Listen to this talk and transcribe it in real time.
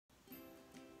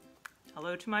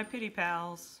Hello to my Pity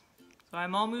Pals. So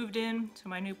I'm all moved in to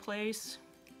my new place.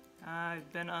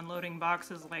 I've been unloading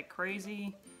boxes like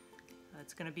crazy.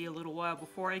 It's going to be a little while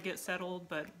before I get settled,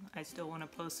 but I still want to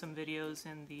post some videos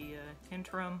in the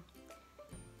interim.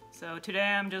 So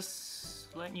today I'm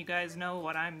just letting you guys know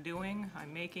what I'm doing.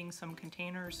 I'm making some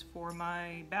containers for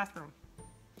my bathroom.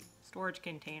 Storage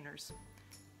containers.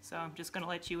 So I'm just going to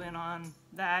let you in on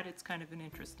that. It's kind of an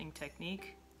interesting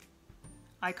technique.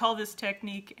 I call this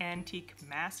technique antique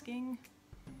masking,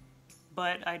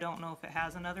 but I don't know if it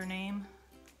has another name.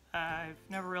 I've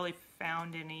never really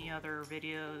found any other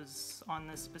videos on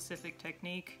this specific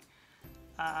technique.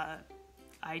 I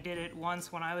did it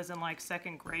once when I was in like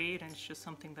 2nd grade, and it's just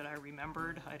something that I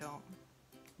remembered. I don't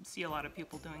see a lot of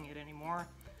people doing it anymore,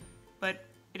 but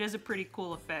it is a pretty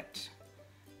cool effect.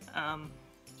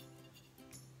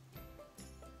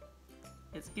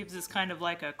 It gives this kind of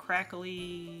like a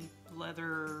crackly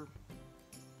leather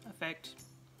effect.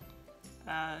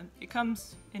 It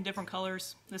comes in different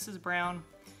colors. This is brown.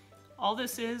 All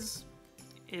this is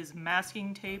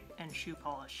masking tape and shoe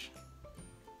polish.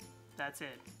 That's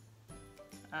it.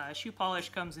 Shoe polish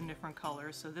comes in different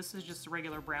colors, so this is just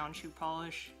regular brown shoe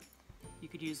polish. You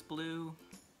could use blue,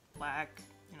 black,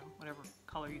 whatever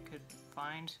color you could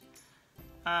find.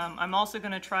 I'm also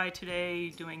going to try today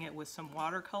doing it with some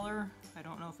watercolor. I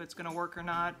don't know if it's going to work or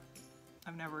not.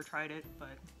 I've never tried it,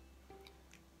 but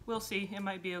we'll see. It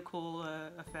might be a cool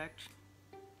effect.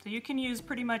 So you can use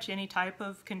pretty much any type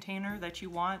of container that you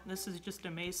want. This is just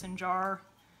a mason jar.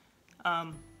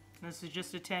 This is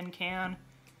just a tin can.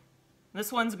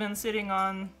 This one's been sitting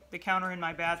on the counter in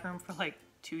my bathroom for like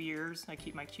 2 years. I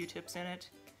keep my Q-tips in it.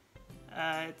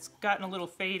 It's gotten a little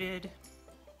faded.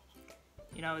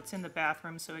 It's in the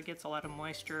bathroom, so it gets a lot of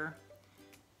moisture.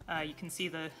 You can see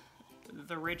the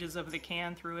ridges of the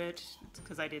can through it. It's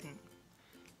because I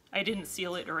didn't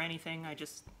seal it or anything. I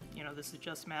just, this is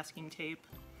just masking tape.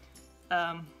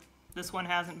 This one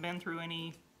hasn't been through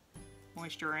any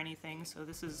moisture or anything, so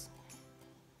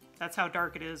that's how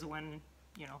dark it is when,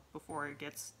 before it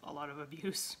gets a lot of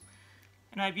abuse.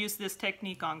 And I've used this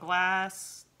technique on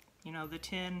glass, the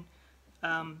tin.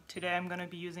 Today I'm going to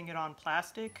be using it on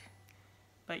plastic.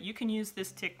 But you can use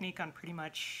this technique on pretty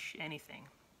much anything.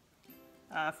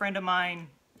 A friend of mine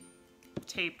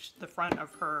taped the front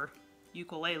of her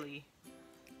ukulele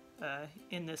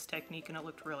in this technique, and it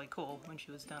looked really cool when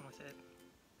she was done with it.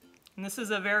 And this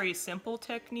is a very simple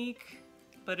technique,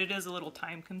 but it is a little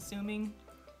time consuming.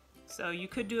 So you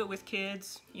could do it with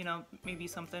kids, maybe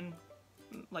something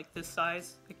like this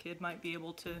size a kid might be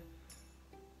able to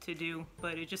do,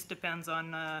 but it just depends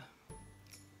on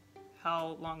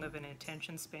how long of an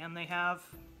attention span they have.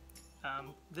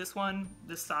 This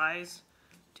size,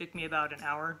 took me about an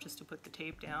hour just to put the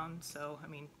tape down, so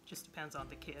just depends on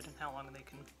the kid and how long they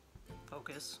can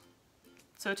focus.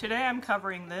 So today I'm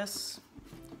covering this.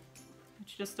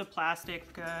 It's just a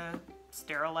plastic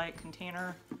Sterilite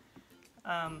container.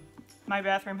 My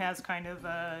bathroom has kind of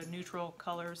neutral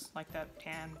colors, like that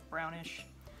tan, brownish.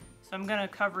 So I'm gonna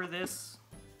cover this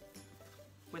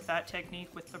with that technique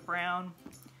with the brown.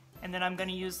 And then I'm going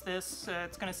to use this,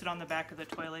 it's going to sit on the back of the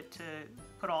toilet to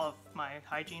put all of my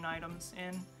hygiene items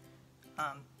in,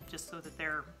 just so that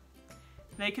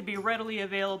they could be readily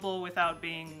available without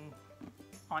being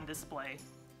on display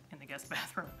in the guest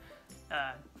bathroom.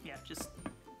 Yeah, just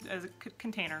as a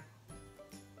container.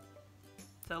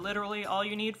 So literally all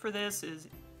you need for this is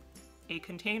a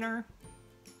container,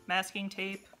 masking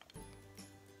tape,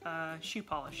 shoe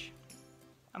polish.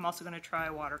 I'm also going to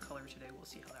try watercolor today, we'll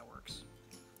see how that works.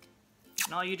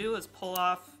 And all you do is pull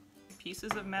off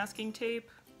pieces of masking tape.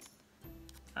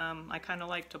 I kind of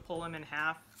like to pull them in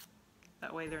half.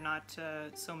 That way they're not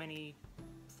so many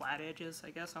flat edges, I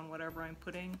guess, on whatever I'm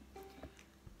putting.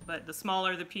 But the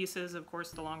smaller the pieces, of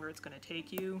course, the longer it's going to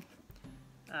take you.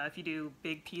 If you do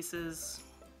big pieces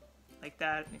like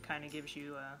that, it kind of gives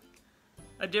you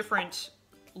a different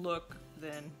look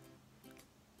than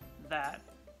that.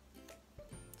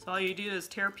 So all you do is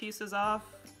tear pieces off,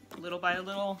 little by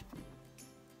little,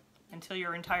 until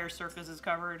your entire surface is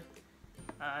covered.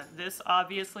 This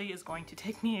obviously is going to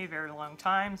take me a very long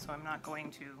time, so I'm not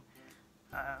going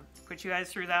to put you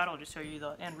guys through that. I'll just show you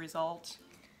the end result.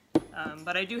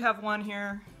 But I do have one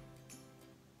here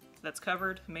that's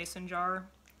covered, a mason jar.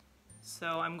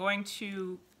 So I'm going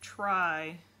to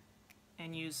try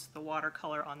and use the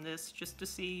watercolor on this just to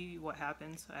see what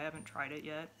happens. I haven't tried it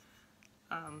yet.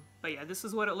 But yeah, this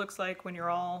is what it looks like when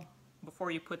before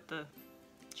you put the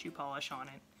shoe polish on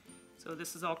it. So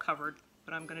this is all covered,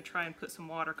 but I'm going to try and put some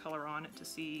watercolor on it to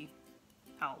see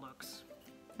how it looks.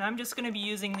 Now I'm just going to be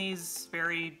using these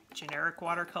very generic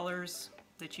watercolors.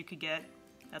 that you could get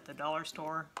at the dollar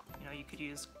store. You know, you could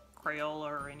use Crayola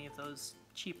or any of those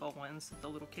cheapo ones that the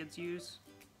little kids use.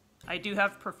 I do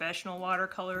have professional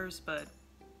watercolors, but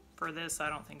for this I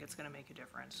don't think it's going to make a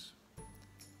difference.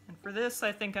 And for this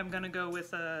I think I'm going to go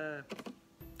with a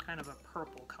kind of a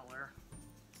purple color.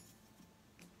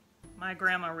 My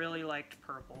grandma really liked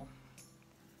purple.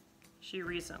 She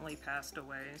recently passed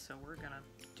away, so we're going to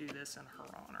do this in her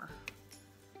honor.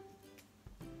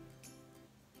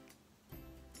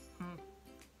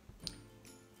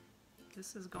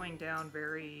 This is going down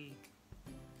very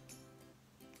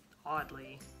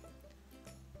oddly.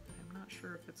 I'm not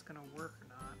sure if it's going to work or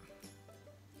not.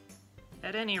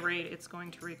 At any rate, it's going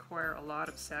to require a lot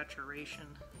of saturation.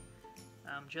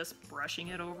 Just brushing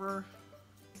it over,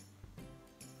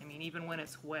 I mean, even when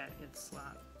it's wet, it's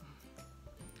not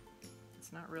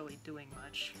really doing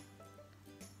much.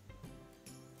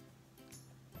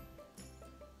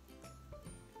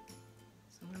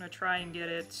 So I'm going to try and get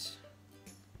it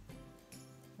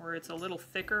where it's a little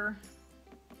thicker.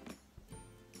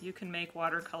 You can make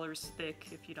watercolors thick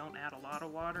if you don't add a lot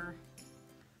of water,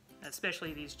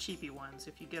 especially these cheapy ones.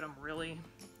 If you get them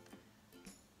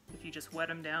if you just wet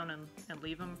them down and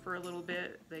leave them for a little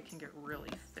bit, they can get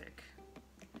really thick.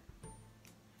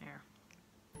 Here.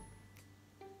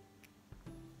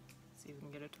 See if we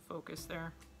can get it to focus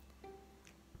there.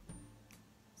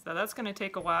 So that's going to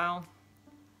take a while,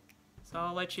 so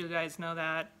I'll let you guys know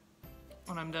that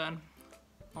when I'm done.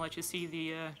 I'll let you see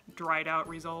the dried out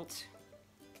result.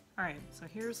 Alright, so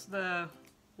here's the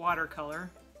watercolor.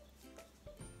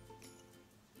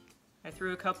 I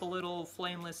threw a couple little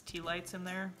flameless tea lights in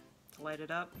there to light it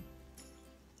up.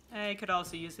 I could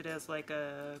also use it as like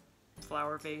a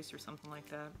flower vase or something like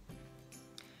that.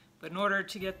 But in order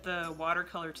to get the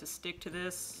watercolor to stick to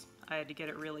this, I had to get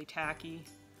it really tacky.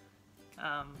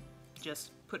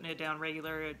 Just putting it down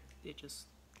regular, it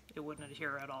wouldn't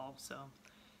adhere at all. So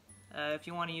if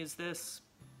you want to use this,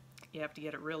 you have to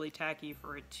get it really tacky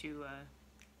for it to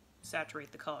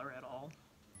saturate the color at all.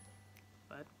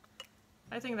 But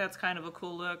I think that's kind of a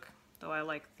cool look, though I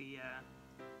like the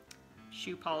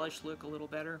shoe polish look a little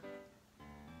better.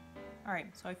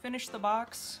 Alright, so I finished the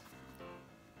box.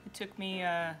 It took me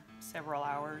several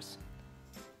hours.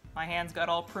 My hands got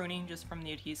all pruny just from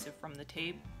the adhesive from the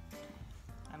tape.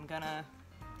 I'm gonna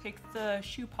take the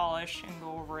shoe polish and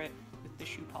go over it with the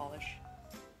shoe polish.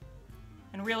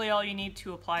 And really all you need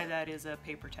to apply that is a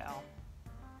paper towel.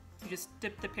 You just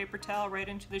dip the paper towel right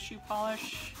into the shoe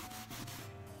polish.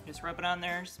 Just rub it on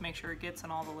there, just make sure it gets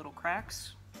in all the little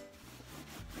cracks.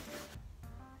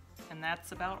 And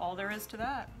that's about all there is to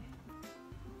that.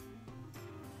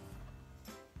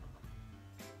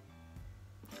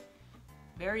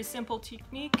 Very simple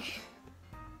technique.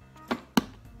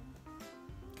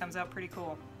 Comes out pretty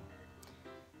cool.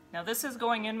 Now this is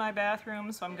going in my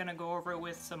bathroom, so I'm going to go over it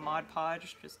with some Mod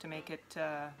Podge just to make it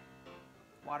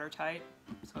watertight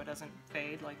so it doesn't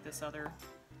fade like this other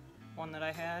one that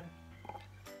I had.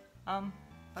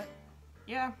 But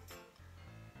yeah,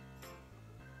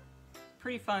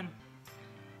 pretty fun.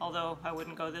 Although I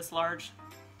wouldn't go this large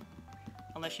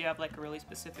unless you have like a really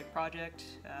specific project,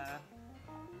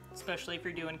 especially if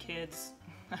you're doing kids.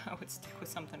 I would stick with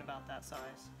something about that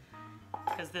size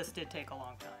because this did take a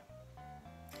long time.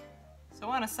 So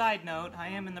on a side note, I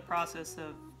am in the process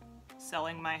of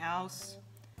selling my house.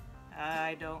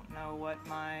 I don't know what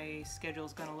my schedule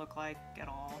is going to look like at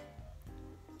all.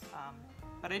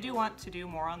 But I do want to do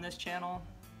more on this channel.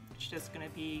 It's just going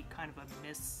to be kind of a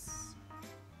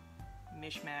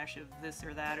mishmash of this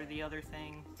or that or the other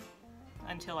thing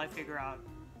until I figure out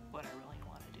what I really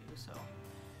want to do. So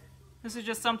this is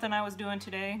just something I was doing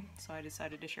today, so I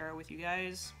decided to share it with you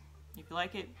guys. If you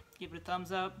like it, give it a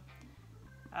thumbs up.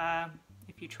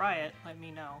 If you try it, let me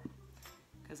know,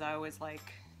 because I always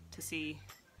like to see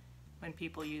when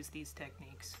people use these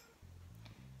techniques.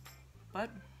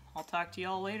 But I'll talk to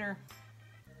y'all later.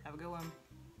 Have a good one.